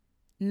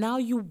Now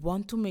you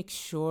want to make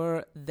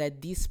sure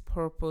that this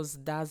purpose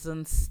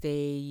doesn't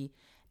stay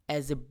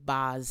as a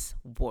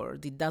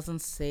buzzword. It doesn't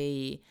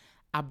say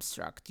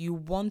abstract. You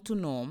want to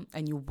know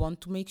and you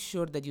want to make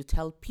sure that you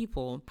tell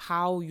people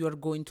how you're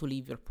going to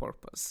live your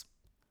purpose.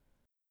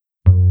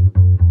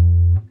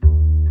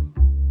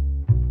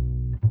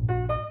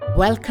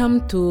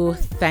 Welcome to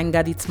Thank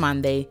God It's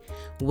Monday,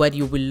 where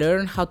you will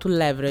learn how to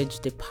leverage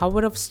the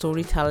power of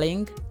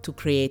storytelling to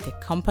create a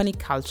company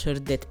culture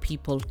that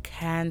people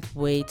can't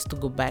wait to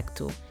go back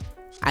to.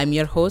 I'm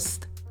your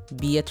host,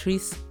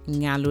 Beatrice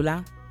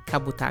Ngalula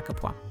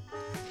Kabutakapwa.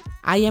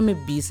 I am a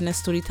business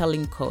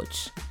storytelling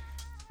coach,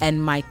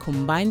 and my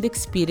combined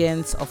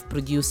experience of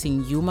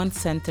producing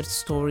human-centered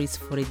stories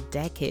for a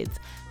decade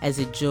as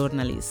a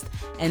journalist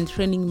and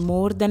training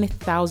more than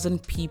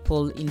 1,000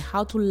 people in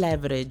how to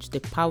leverage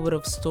the power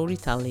of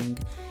storytelling,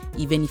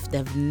 even if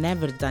they've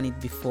never done it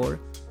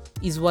before,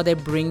 is what I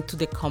bring to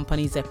the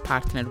companies I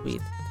partner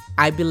with.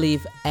 I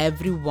believe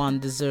everyone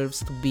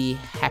deserves to be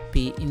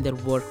happy in their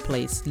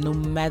workplace, no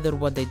matter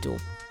what they do.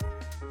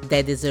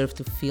 They deserve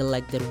to feel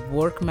like their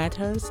work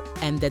matters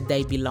and that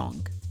they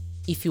belong.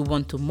 If you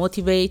want to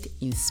motivate,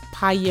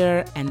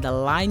 inspire, and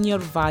align your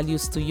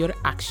values to your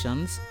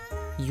actions,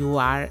 you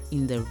are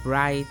in the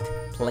right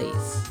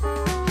place.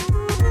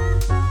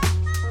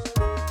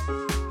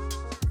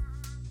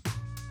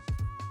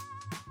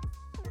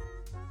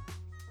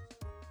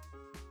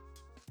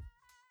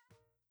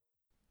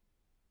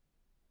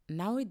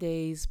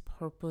 Nowadays,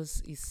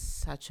 purpose is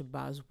such a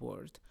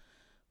buzzword.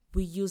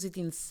 We use it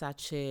in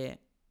such an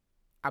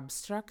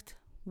abstract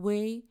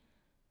way,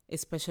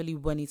 especially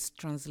when it's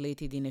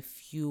translated in a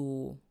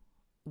few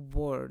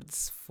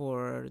words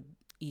for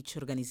each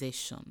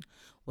organization.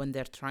 When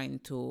you're trying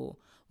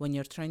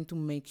to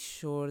make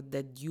sure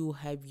that you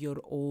have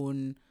your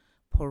own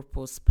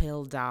purpose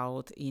spelled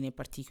out in a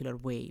particular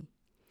way.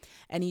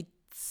 And it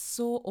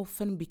so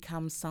often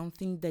becomes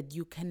something that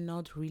you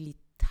cannot really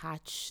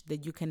touch,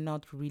 that you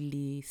cannot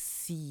really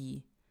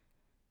see.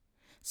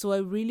 So I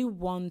really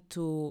want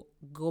to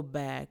go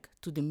back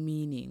to the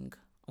meaning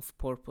of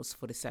purpose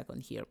for a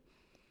second here.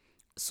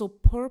 So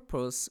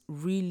purpose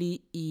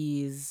really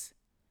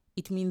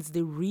it means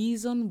the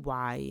reason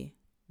why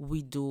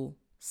we do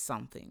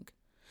something,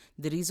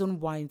 the reason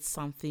why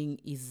something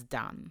is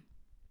done.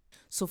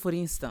 So for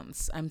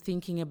instance, I'm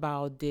thinking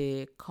about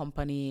the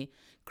company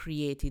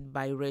created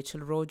by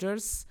Rachel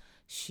Rogers.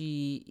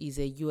 She is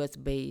a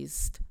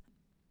US-based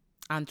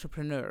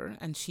entrepreneur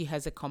and she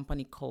has a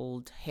company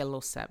called Hello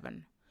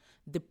 7.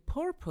 The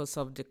purpose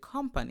of the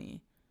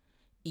company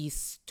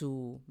is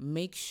to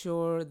make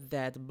sure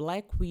that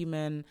Black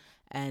women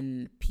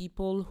and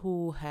people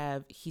who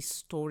have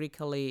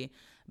historically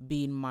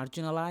been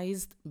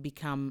marginalized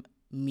become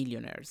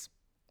millionaires.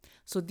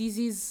 So this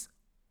is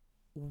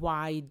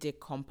why the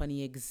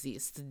company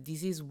exists.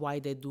 This is why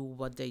they do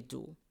what they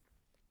do.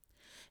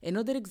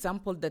 Another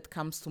example that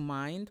comes to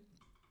mind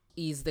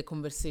is the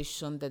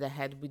conversation that I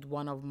had with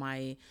one of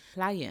my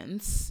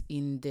clients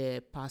in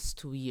the past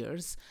 2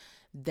 years.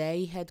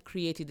 They had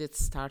created a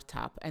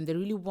startup and they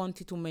really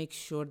wanted to make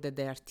sure that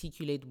they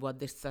articulate what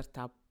the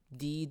startup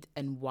did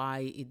and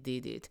why it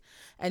did it.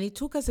 And it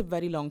took us a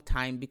very long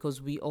time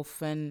because we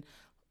often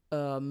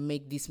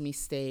make this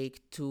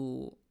mistake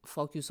to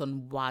focus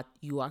on what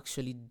you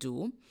actually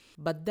do.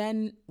 But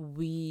then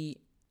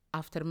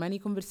after many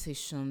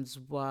conversations,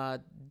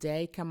 what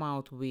they come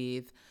out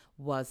with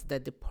was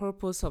that the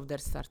purpose of their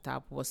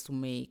startup was to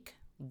make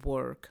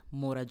work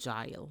more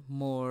agile,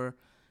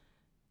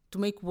 to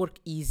make work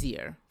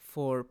easier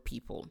for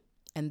people.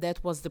 And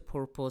that was the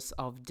purpose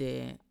of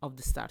the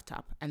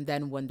startup. And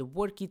then when the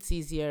work gets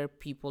easier,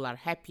 people are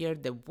happier,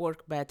 they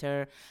work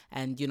better,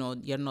 and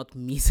you're not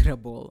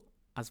miserable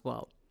as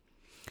well.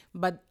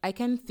 But I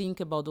can think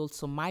about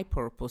also my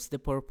purpose, the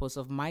purpose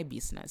of my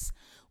business,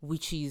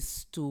 which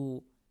is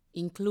to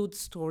include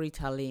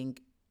storytelling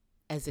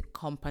as a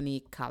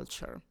company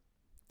culture.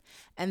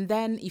 And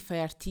then if I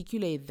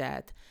articulate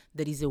that,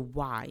 there is a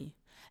why.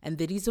 And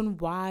the reason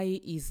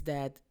why is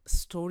that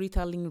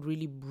storytelling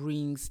really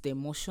brings the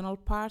emotional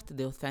part,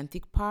 the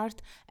authentic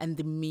part, and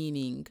the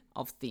meaning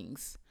of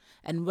things.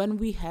 And when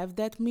we have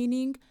that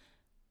meaning,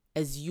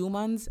 as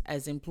humans,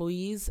 as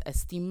employees,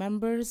 as team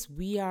members,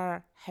 we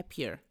are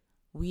happier.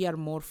 We are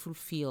more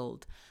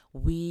fulfilled.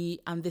 We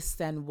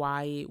understand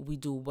why we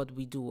do what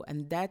we do,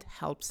 and that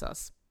helps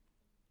us.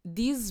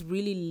 This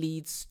really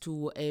leads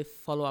to a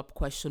follow-up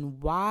question.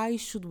 Why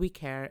should we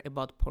care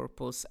about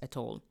purpose at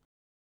all?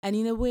 And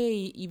in a way,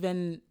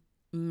 even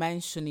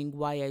mentioning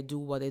why I do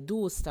what I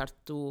do start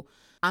to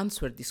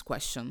answer this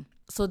question.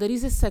 So there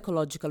is a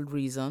psychological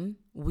reason.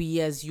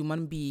 We as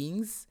human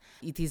beings,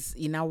 it is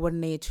in our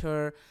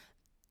nature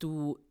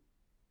to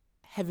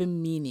have a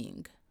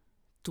meaning,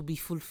 to be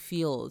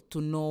fulfilled,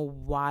 to know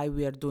why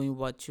we are doing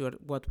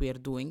what we are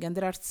doing. And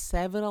there are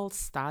several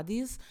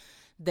studies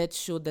that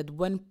show that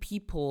when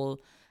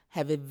people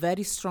have a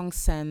very strong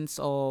sense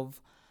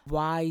of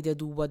why they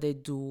do what they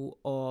do,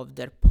 of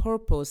their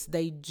purpose,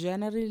 they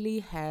generally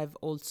have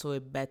also a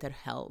better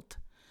health.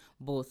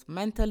 both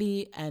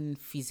mentally and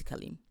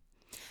physically.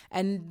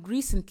 And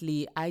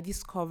recently, I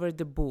discovered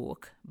a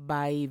book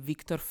by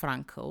Viktor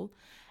Frankl,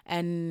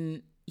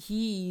 and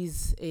he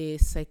is a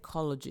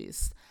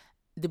psychologist.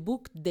 The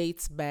book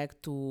dates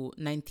back to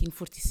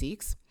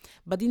 1946,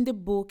 but in the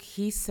book,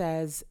 he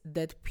says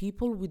that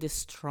people with a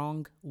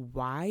strong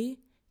why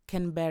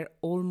can bear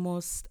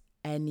almost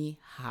any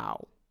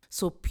how.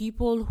 So,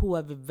 people who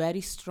have a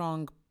very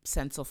strong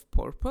sense of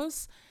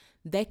purpose,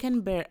 they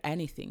can bear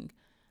anything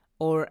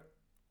or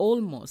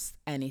almost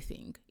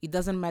anything. It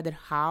doesn't matter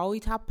how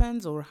it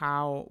happens or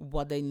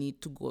what they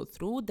need to go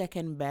through, they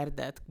can bear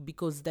that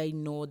because they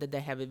know that they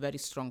have a very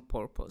strong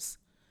purpose.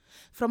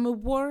 From a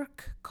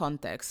work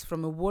context,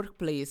 from a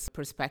workplace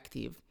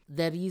perspective,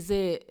 there is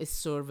a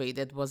survey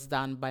that was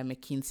done by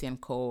McKinsey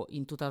 & Co.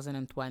 in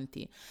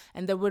 2020,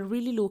 and they were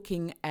really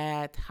looking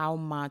at how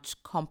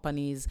much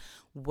companies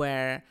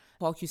were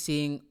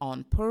focusing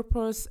on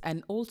purpose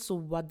and also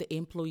what the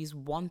employees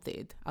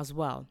wanted as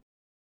well.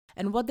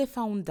 And what they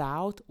found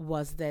out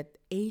was that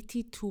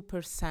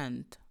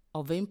 82%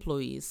 of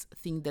employees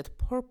think that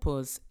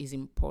purpose is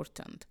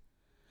important,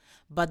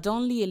 but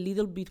only a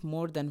little bit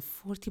more than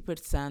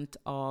 40%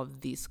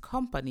 of these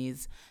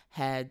companies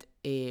had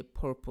a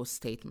purpose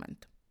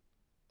statement.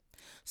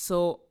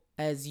 So,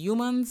 as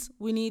humans,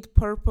 we need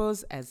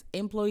purpose. As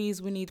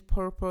employees, we need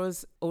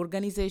purpose.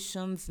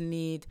 Organizations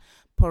need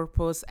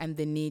purpose, and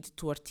they need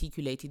to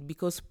articulate it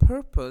because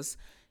purpose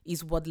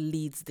is what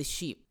leads the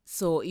ship.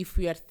 So if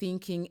we are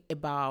thinking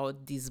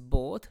about this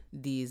boat,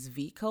 this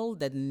vehicle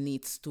that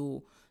needs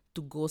to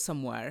go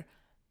somewhere,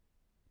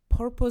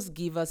 purpose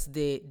gives us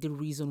the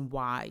reason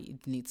why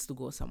it needs to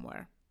go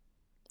somewhere.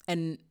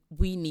 And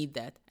we need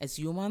that as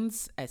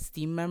humans, as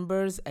team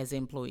members, as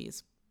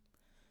employees.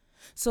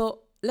 So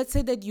let's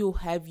say that you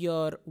have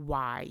your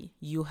why,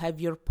 you have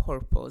your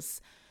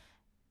purpose.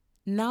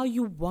 Now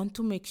you want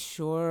to make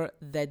sure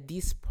that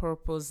this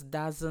purpose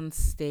doesn't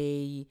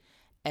stay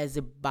as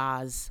a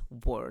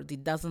buzzword.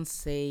 It doesn't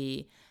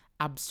say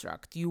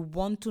abstract. You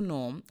want to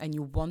know and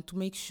you want to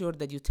make sure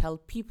that you tell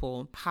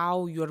people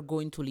how you're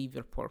going to live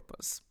your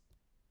purpose,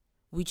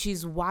 which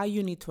is why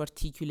you need to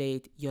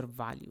articulate your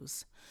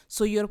values.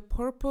 So your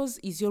purpose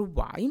is your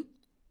why,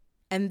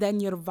 and then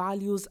your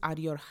values are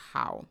your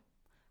how.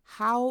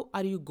 How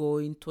are you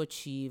going to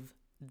achieve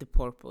the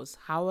purpose?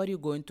 How are you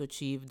going to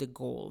achieve the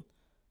goal?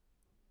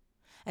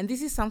 And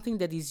this is something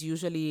that is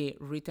usually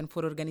written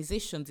for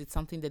organizations. It's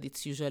something that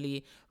it's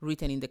usually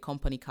written in the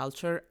company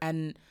culture.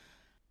 And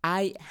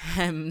I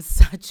am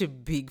such a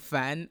big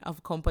fan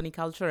of company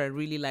culture. I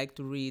really like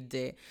to read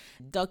the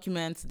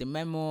documents, the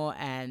memo,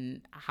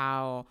 and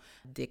how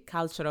the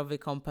culture of a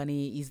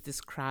company is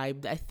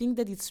described. I think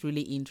that it's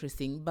really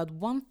interesting. But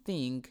one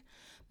thing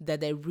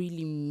that I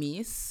really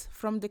miss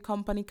from the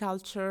company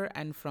culture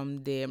and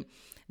from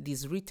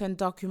this written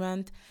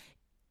document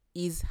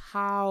is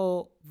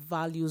how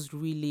values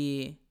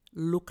really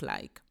look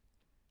like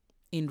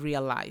in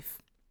real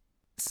life.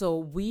 So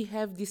we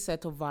have this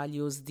set of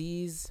values,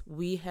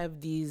 we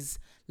have these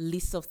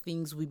list of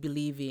things we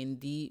believe in,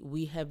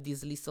 we have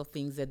this list of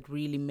things that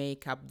really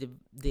make up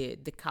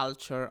the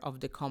culture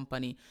of the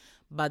company.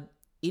 But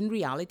in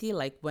reality,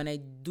 like when I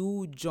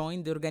do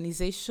join the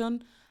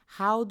organization,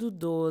 how do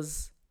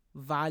those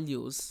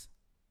values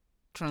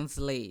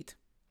translate?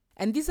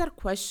 And these are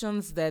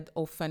questions that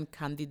often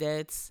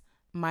candidates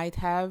might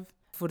have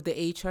for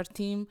the HR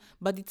team,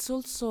 but it's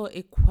also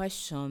a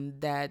question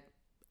that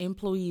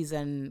employees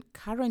and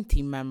current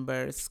team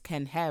members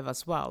can have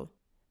as well,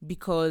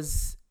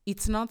 because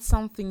it's not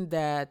something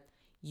that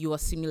you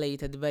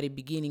assimilate at the very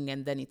beginning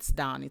and then it's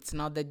done. It's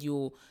not that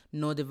you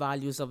know the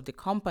values of the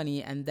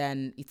company and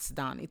then it's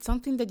done. It's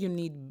something that you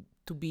need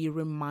to be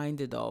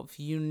reminded of.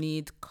 You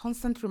need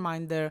constant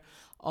reminder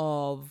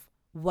of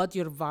what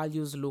your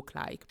values look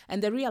like.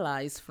 And I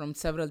realized from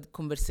several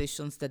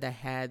conversations that I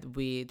had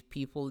with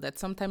people that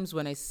sometimes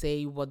when I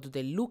say what do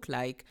they look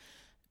like,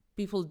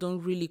 people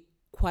don't really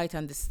quite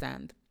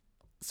understand.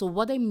 So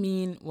what I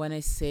mean when I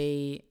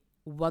say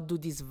what do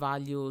these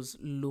values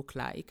look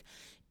like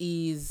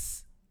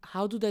is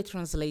how do they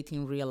translate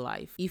in real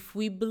life? If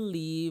we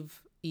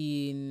believe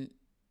in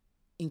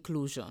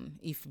inclusion,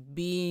 if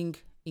being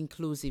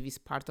inclusive is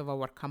part of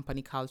our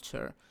company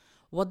culture,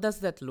 what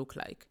does that look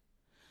like?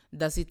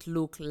 Does it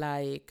look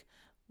like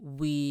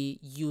we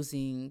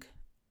using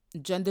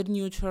gender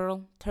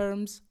neutral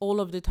terms all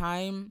of the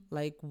time,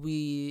 like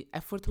we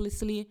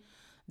effortlessly?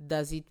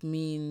 Does it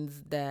mean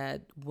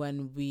that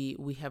when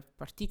we have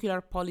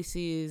particular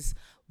policies,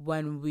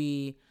 when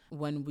we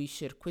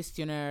share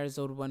questionnaires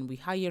or when we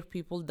hire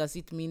people, does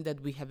it mean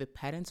that we have a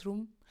parents'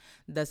 room?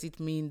 Does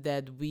it mean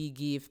that we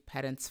give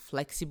parents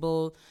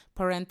flexible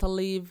parental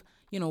leave?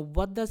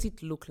 What does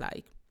it look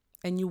like?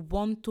 And you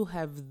want to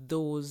have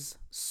those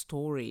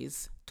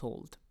stories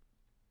told.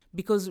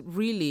 Because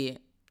really,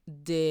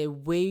 the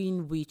way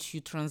in which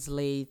you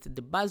translate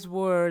the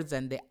buzzwords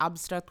and the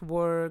abstract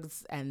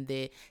words and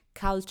the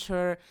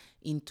culture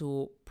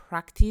into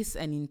practice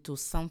and into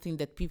something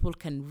that people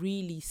can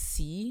really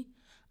see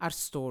are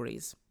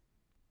stories.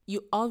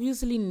 You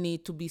obviously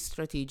need to be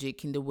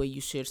strategic in the way you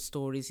share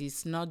stories.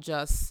 It's not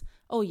just,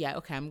 oh yeah,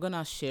 okay, I'm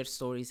gonna share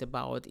stories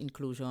about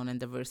inclusion and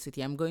diversity.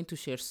 I'm going to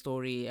share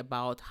story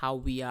about how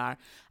we are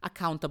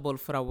accountable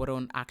for our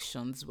own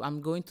actions.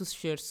 I'm going to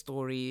share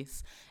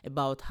stories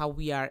about how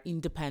we are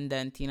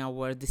independent in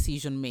our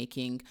decision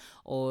making,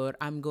 or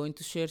I'm going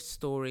to share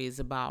stories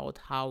about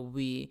how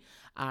we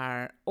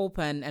are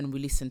open and we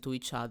listen to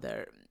each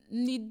other.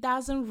 It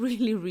doesn't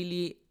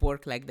really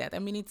work like that. I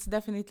mean, it's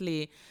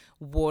definitely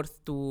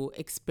worth to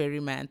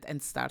experiment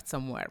and start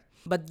somewhere.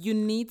 But you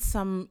need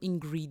some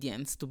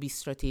ingredients to be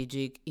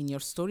strategic in your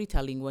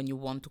storytelling when you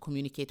want to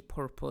communicate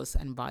purpose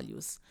and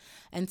values.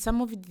 And some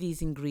of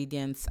these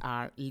ingredients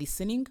are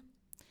listening,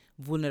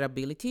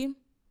 vulnerability,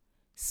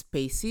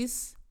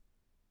 spaces,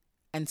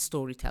 and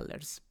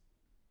storytellers.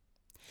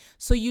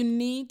 So you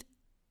need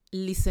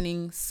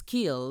listening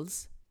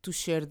skills to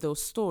share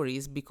those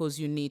stories, because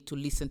you need to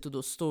listen to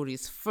those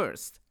stories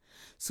first.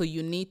 So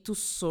you need to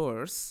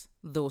source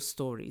those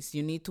stories.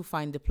 You need to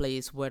find the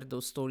place where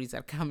those stories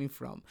are coming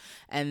from.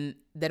 And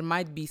there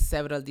might be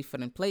several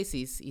different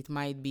places. It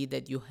might be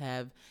that you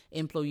have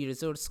employee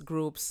resource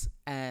groups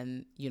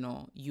and,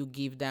 you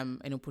give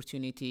them an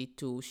opportunity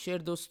to share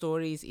those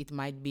stories. It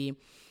might be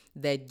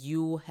that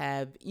you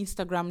have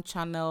Instagram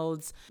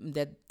channels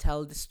that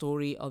tell the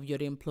story of your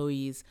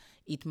employees.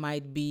 It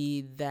might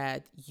be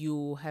that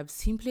you have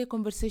simply a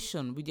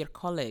conversation with your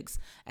colleagues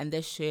and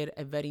they share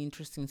a very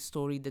interesting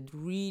story that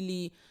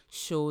really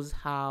shows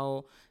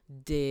how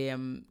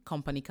the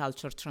company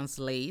culture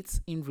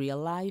translates in real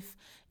life.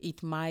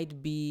 It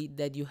might be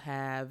that you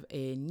have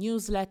a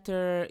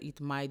newsletter. It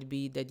might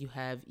be that you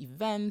have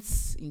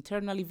events,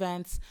 internal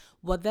events.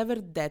 Whatever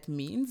that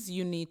means,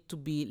 you need to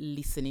be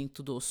listening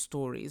to those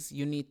stories.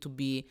 You need to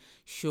be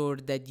sure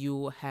that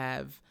you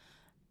have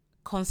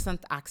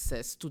constant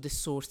access to the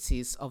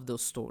sources of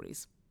those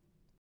stories.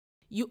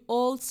 You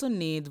also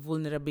need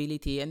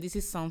vulnerability, and this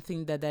is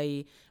something that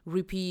I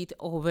repeat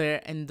over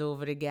and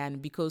over again,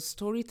 because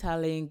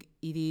storytelling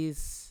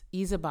is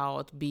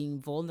about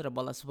being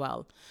vulnerable as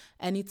well.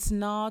 And it's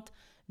not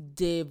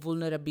the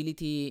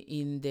vulnerability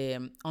in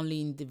the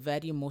only in the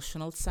very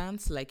emotional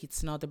sense. Like,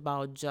 it's not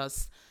about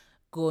just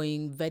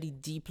going very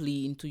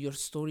deeply into your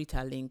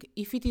storytelling.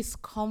 If it is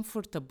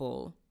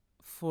comfortable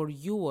for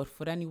you or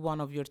for anyone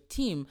of your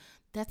team,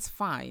 that's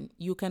fine.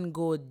 You can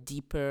go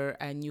deeper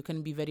and you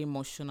can be very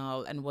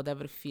emotional and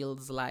whatever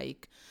feels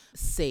like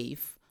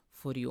safe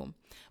for you.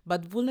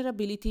 But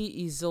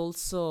vulnerability is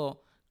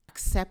also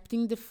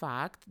accepting the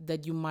fact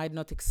that you might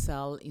not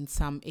excel in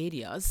some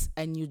areas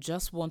and you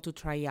just want to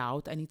try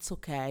out, and it's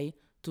okay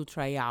to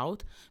try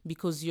out,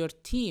 because your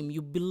team,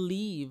 you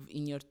believe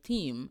in your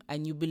team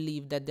and you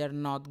believe that they're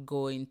not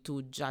going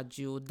to judge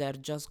you. They're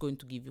just going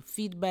to give you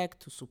feedback,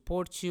 to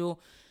support you,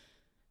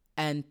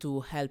 and to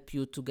help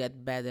you to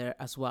get better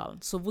as well.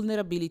 So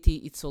vulnerability,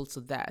 it's also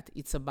that.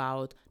 It's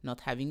about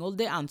not having all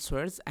the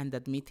answers and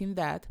admitting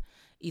that.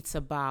 It's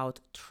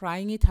about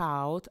trying it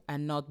out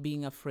and not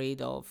being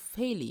afraid of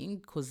failing,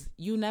 because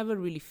you never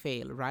really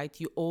fail, right?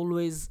 You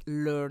always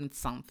learn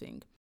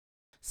something.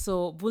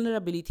 So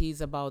vulnerability is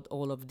about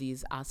all of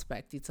these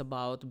aspects. It's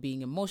about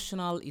being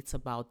emotional. It's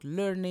about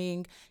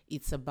learning.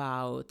 It's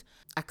about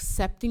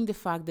accepting the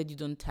fact that you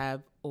don't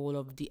have all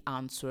of the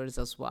answers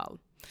as well.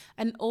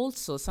 And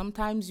also,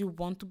 sometimes you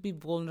want to be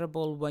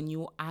vulnerable when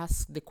you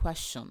ask the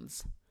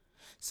questions.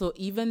 So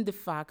even the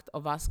fact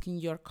of asking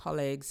your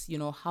colleagues,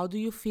 how do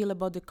you feel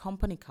about the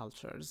company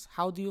cultures?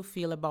 How do you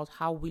feel about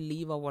how we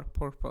live our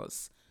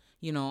purpose?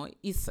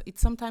 It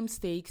sometimes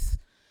takes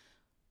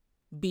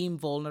being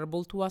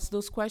vulnerable to ask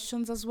those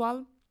questions as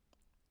well.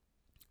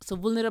 So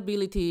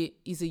vulnerability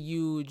is a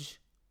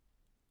huge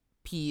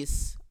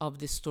piece of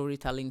the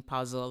storytelling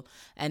puzzle,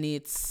 and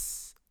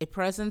it's a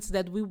presence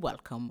that we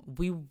welcome.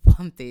 We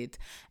want it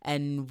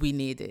and we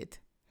need it.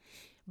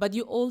 But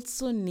you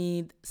also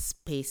need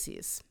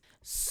spaces.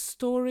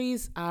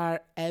 Stories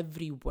are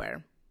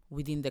everywhere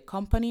within the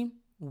company,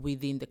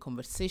 within the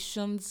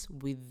conversations,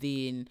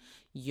 within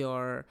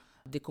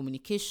the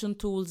communication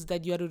tools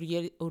that you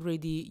are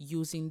already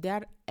using.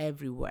 They're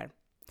everywhere.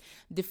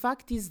 The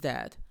fact is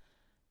that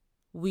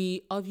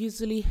we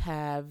obviously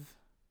have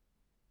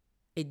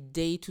a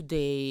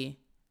day-to-day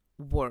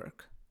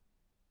work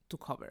to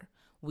cover.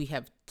 We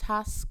have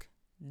tasks,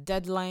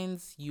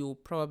 deadlines. You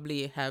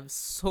probably have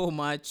so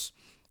much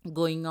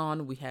going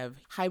on. We have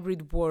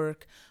hybrid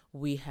work.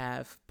 We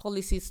have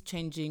policies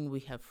changing.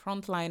 We have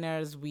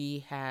frontliners.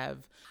 We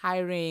have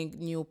hiring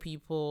new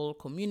people,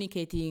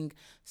 communicating,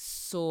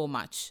 so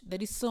much.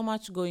 There is so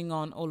much going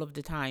on all of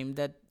the time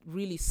that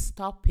really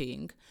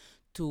stopping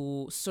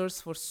to search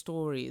for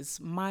stories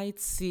might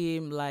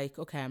seem like,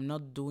 okay, I'm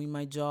not doing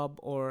my job,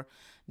 or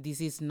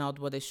this is not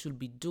what I should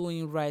be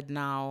doing right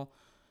now.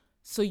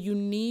 So you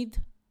need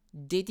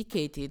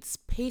dedicated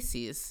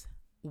spaces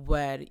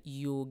where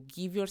you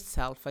give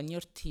yourself and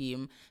your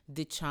team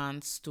the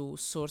chance to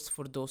source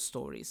for those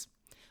stories.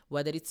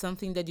 Whether it's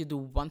something that you do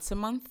once a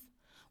month,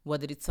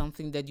 whether it's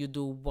something that you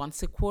do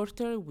once a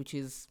quarter, which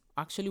is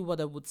actually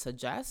what I would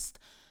suggest,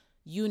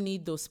 You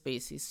need those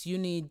spaces. You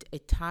need a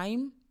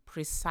time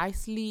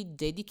precisely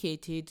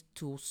dedicated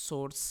to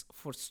source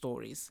for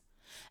stories.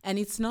 And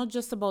it's not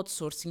just about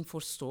sourcing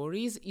for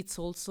stories, it's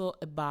also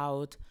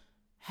about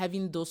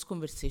having those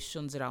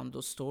conversations around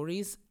those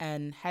stories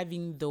and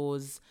having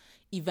those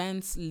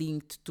events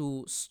linked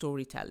to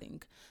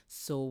storytelling.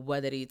 So,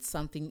 whether it's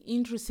something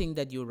interesting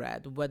that you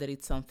read, whether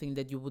it's something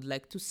that you would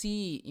like to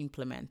see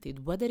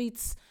implemented, whether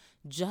it's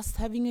just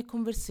having a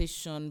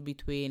conversation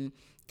between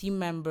team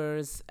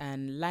members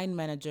and line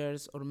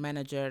managers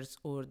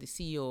or the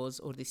CEOs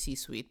or the C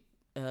suite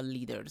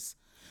leaders.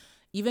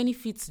 Even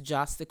if it's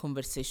just a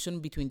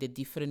conversation between the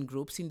different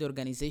groups in the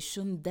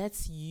organization,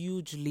 that's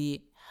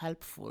hugely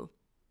helpful.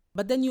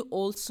 But then you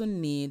also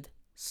need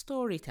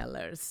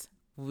storytellers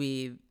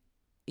with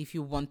if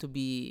you want to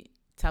be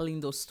telling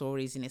those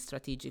stories in a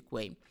strategic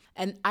way.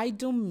 And I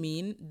don't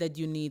mean that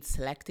you need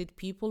selected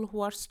people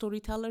who are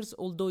storytellers,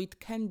 although it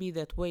can be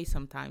that way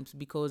sometimes,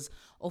 because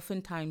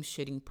oftentimes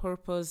sharing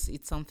purpose,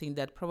 it's something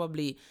that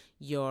probably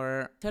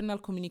your internal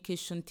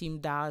communication team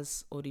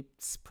does, or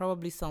it's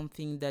probably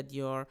something that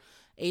your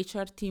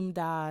HR team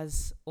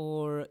does,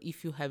 or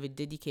if you have a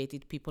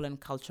dedicated people and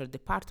culture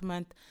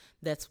department,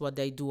 that's what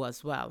they do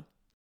as well.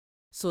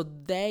 So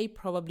they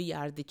probably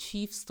are the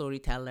chief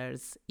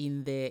storytellers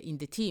in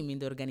the team, in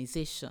the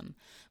organization.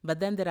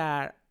 But then there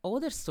are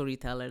other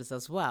storytellers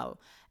as well,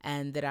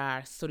 and there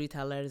are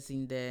storytellers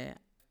in the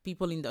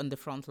people on the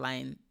front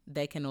line.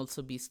 They can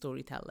also be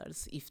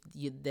storytellers. If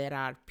there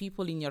are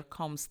people in your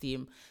comms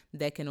team,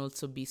 they can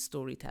also be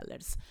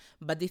storytellers.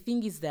 But the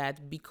thing is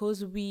that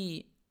because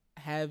we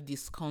have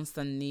this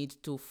constant need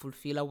to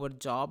fulfill our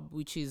job,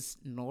 which is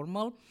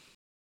normal,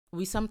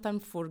 we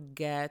sometimes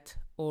forget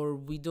or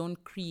we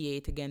don't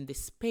create again the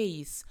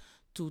space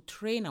to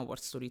train our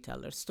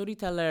storytellers.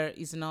 Storytelling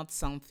is not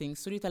something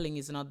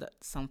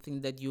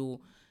that you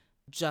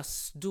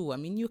just do. I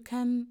mean, you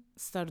can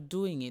start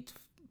doing it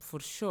for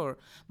sure,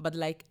 but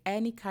like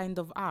any kind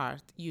of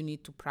art, you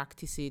need to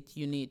practice it,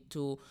 you need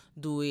to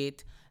do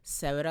it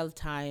several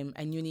times,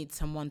 and you need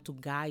someone to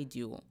guide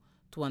you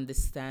to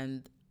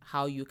understand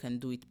how you can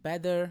do it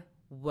better,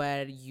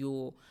 where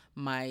you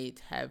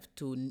might have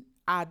to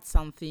add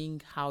something,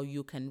 how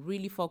you can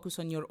really focus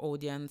on your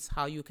audience,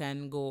 how you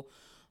can go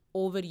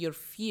over your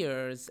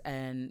fears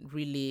and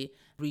really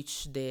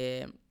reach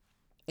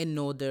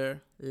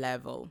another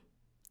level.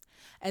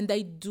 And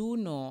I do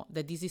know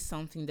that this is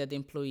something that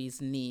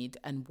employees need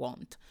and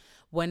want.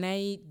 When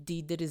I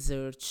did the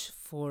research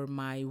for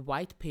my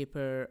white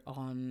paper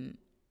on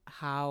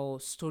how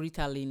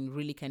storytelling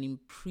really can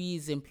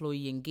increase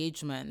employee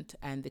engagement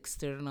and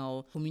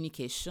external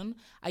communication,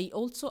 I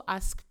also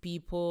asked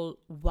people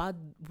what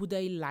would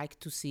I like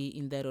to see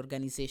in their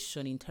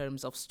organization in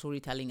terms of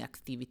storytelling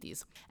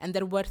activities. And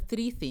there were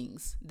three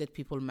things that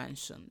people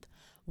mentioned.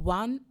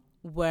 One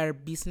were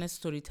business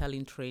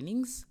storytelling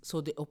trainings,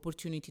 so the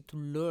opportunity to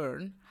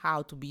learn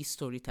how to be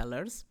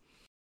storytellers.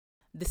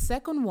 The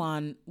second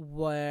one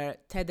were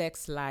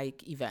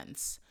TEDx-like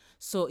events.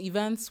 So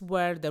events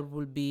where there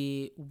will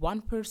be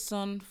one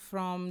person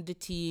from the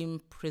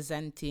team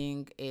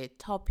presenting a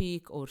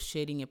topic or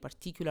sharing a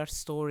particular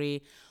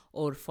story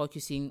or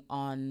focusing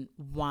on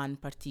one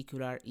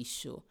particular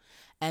issue.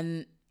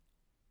 And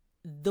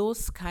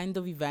those kind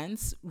of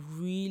events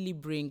really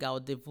bring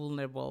out the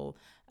vulnerable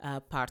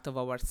part of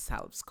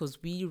ourselves,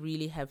 because we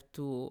really have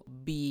to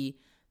be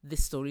the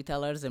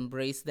storytellers,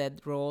 embrace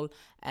that role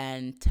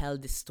and tell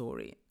the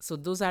story. So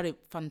those are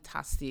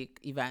fantastic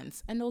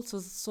events. And also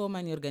so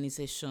many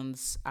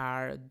organizations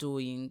are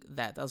doing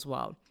that as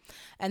well.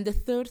 And the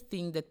third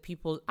thing that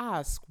people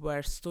ask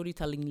were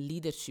storytelling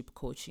leadership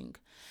coaching.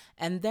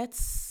 And that's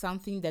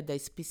something that they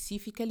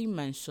specifically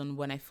mentioned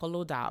when I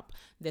followed up.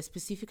 They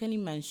specifically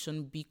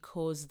mentioned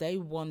because they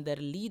want their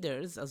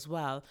leaders as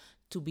well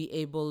to be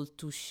able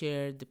to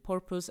share the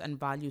purpose and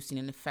values in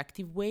an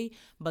effective way,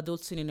 but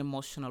also in an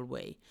emotional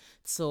way.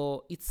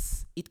 So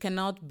it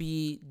cannot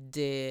be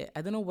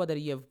I don't know whether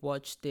you have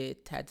watched the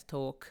TED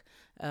Talk,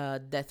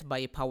 Death by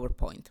a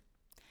PowerPoint.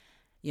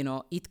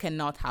 It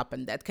cannot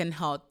happen. That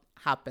cannot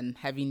happen,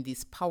 having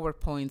these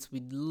PowerPoints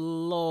with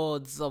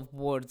loads of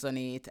words on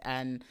it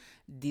and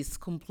this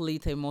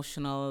complete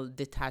emotional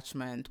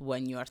detachment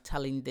when you are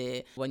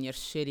when you're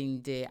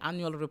sharing the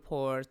annual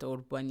report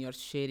or when you're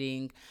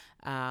sharing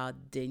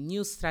the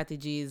new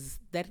strategies.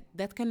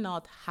 That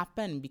cannot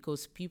happen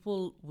because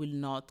people will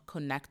not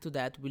connect to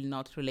that, will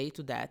not relate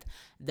to that,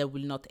 they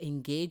will not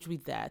engage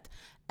with that.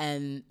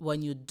 And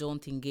when you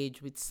don't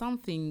engage with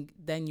something,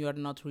 then you are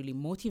not really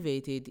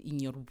motivated in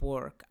your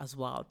work as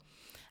well.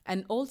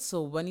 And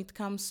also, when it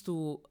comes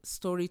to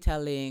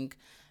storytelling,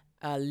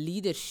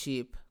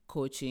 leadership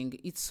coaching,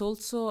 it's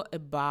also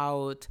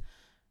about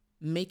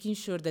making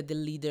sure that the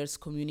leaders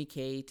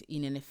communicate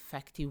in an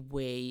effective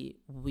way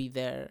with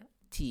their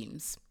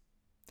teams.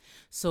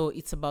 So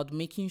it's about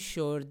making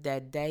sure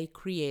that they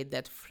create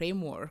that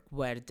framework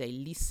where they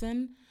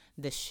listen,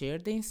 they share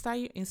the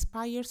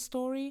inspire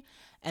story,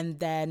 and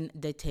then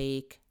they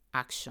take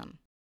action.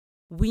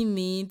 We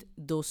need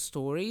those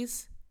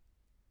stories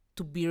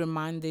to be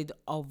reminded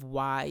of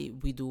why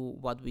we do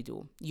what we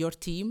do. Your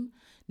team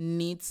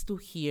needs to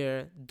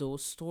hear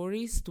those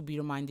stories to be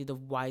reminded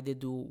of why they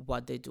do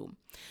what they do.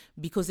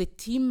 Because a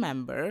team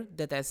member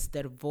that has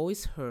their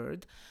voice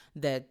heard,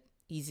 that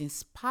is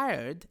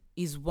inspired,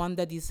 is one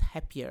that is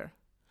happier,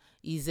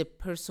 is a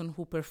person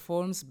who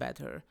performs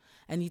better.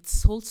 And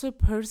it's also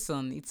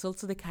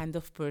the kind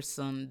of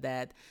person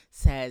that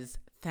says,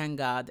 thank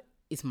God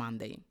it's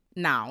Monday.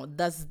 Now,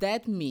 does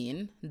that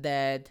mean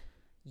that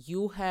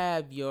you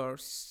have your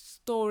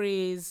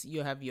stories,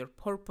 you have your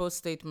purpose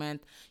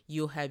statement,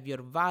 you have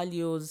your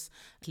values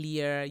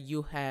clear,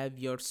 you have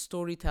your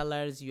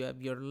storytellers, you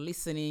have your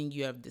listening,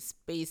 you have the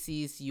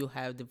spaces, you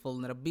have the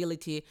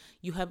vulnerability,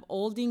 you have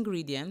all the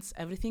ingredients,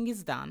 everything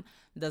is done?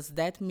 Does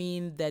that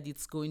mean that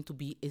it's going to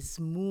be a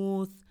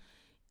smooth,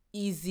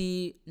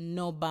 easy,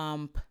 no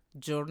bump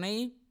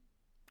journey?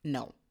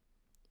 No,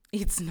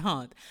 it's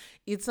not.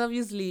 It's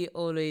obviously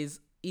always,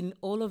 in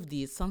all of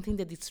this, something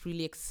that is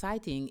really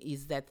exciting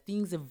is that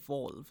things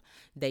evolve,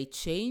 they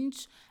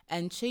change,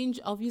 and change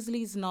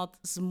obviously is not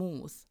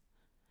smooth,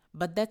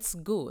 but that's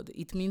good.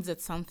 It means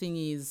that something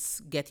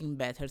is getting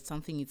better,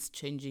 something is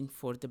changing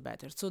for the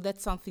better. So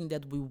that's something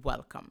that we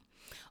welcome.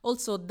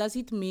 Also, does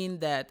it mean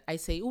that I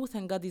say, oh,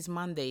 thank God it's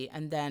Monday,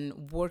 and then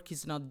work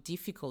is not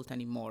difficult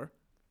anymore?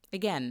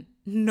 Again,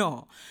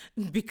 no,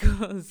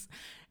 because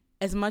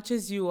as much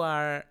as you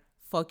are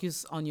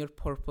focus on your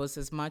purpose,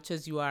 as much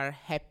as you are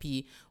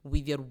happy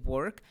with your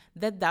work,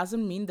 that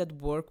doesn't mean that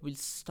work will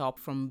stop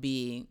from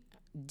being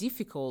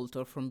difficult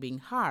or from being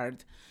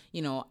hard.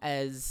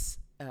 As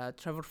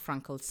Trevor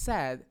Frankl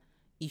said,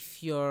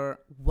 if your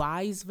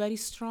why is very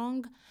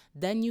strong,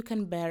 then you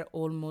can bear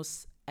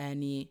almost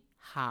any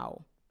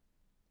how.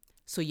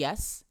 So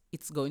yes,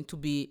 it's going to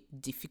be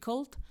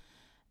difficult,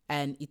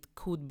 and it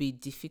could be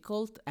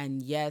difficult,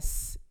 and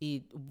yes,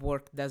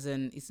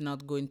 it's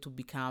not going to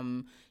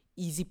become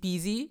easy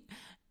peasy,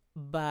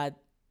 but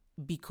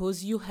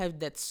because you have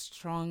that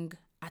strong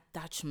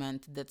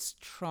attachment, that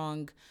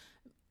strong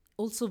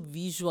also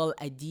visual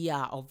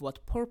idea of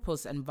what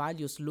purpose and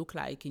values look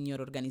like in your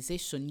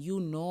organization, you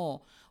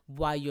know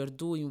why you're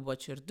doing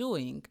what you're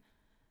doing,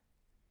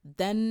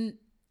 then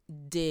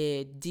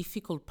the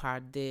difficult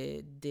part,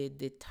 the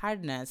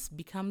tiredness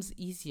becomes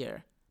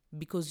easier,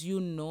 because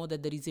you know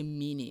that there is a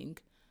meaning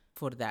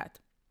for that.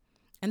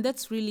 And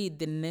that's really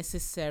the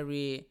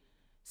necessary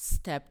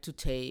step to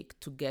take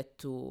to get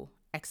to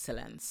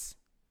excellence.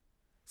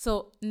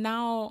 So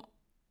now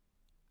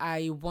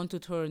I want to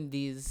turn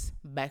this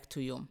back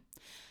to you.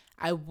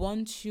 I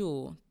want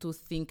you to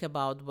think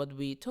about what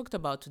we talked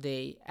about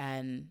today,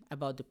 and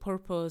about the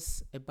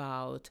purpose,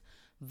 about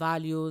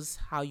values,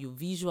 how you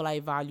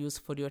visualize values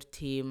for your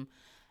team.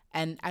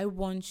 And I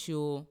want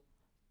you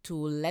to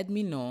let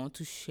me know,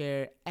 to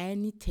share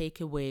any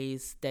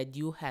takeaways that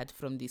you had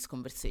from this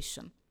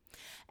conversation.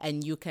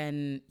 And you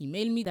can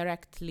email me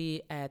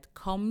directly at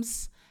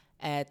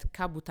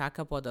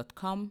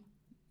comms@kabutakapua.com.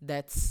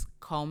 That's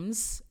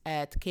comms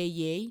at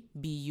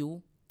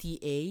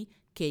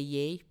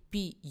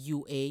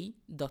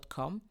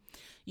KABUTAKAPUA.com.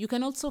 You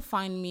can also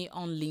find me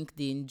on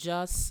LinkedIn.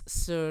 Just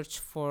search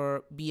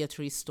for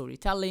Beatrice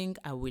Storytelling.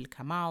 I will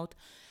come out.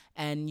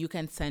 And you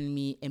can send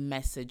me a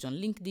message on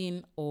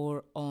LinkedIn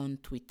or on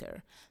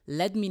Twitter.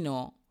 Let me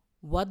know,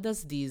 what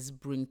does this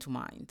bring to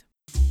mind?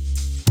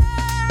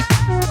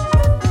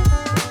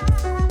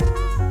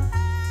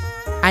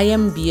 I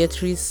am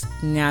Beatrice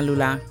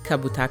Ngalula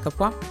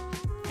Kabutakapua,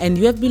 and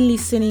you have been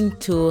listening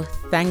to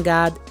Thank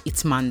God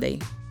It's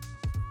Monday.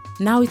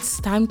 Now it's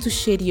time to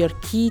share your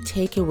key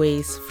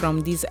takeaways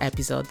from this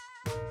episode.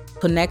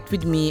 Connect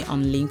with me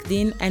on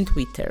LinkedIn and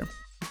Twitter.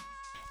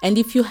 And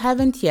if you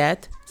haven't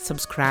yet,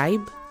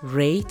 subscribe,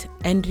 rate,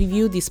 and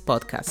review this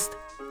podcast.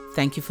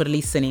 Thank you for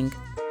listening.